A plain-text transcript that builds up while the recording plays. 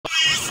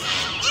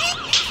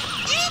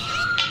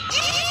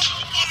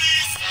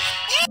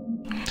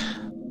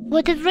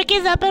What the frick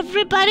is up,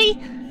 everybody?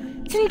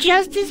 It's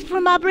Injustice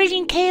from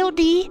Operation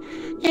KOD,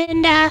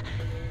 and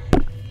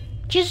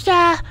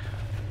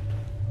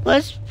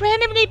was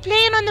randomly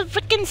playing on the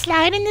frickin'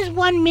 slide in this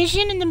one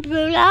mission in the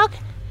prologue,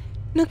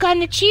 and I got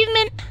an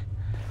achievement.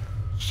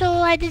 So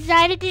I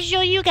decided to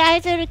show you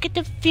guys how to get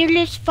the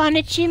Fearless Fun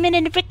achievement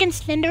in the frickin'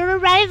 Slender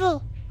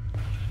Arrival.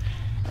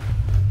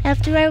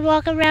 After I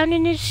walk around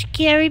in this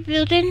scary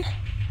building,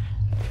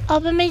 all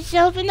by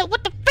myself in the—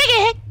 what the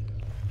frickin' heck?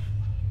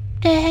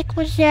 The heck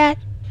was that?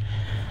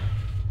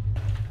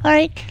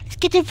 Alright, let's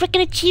get the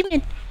frickin'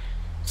 achievement.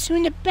 So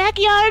in the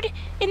backyard,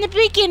 in the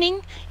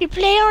beginning, you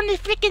play on the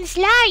frickin'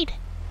 slide.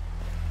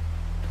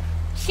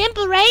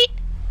 Simple, right?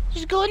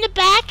 Just go in the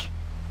back,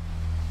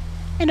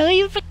 and all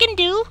you frickin'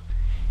 do,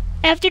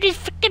 after this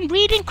frickin'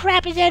 breathing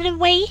crap is out of the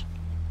way,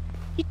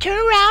 you turn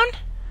around,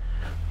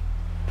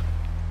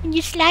 and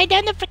you slide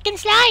down the frickin'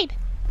 slide.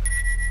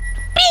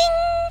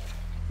 Bing!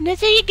 And that's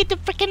how you get the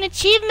frickin'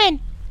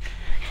 achievement.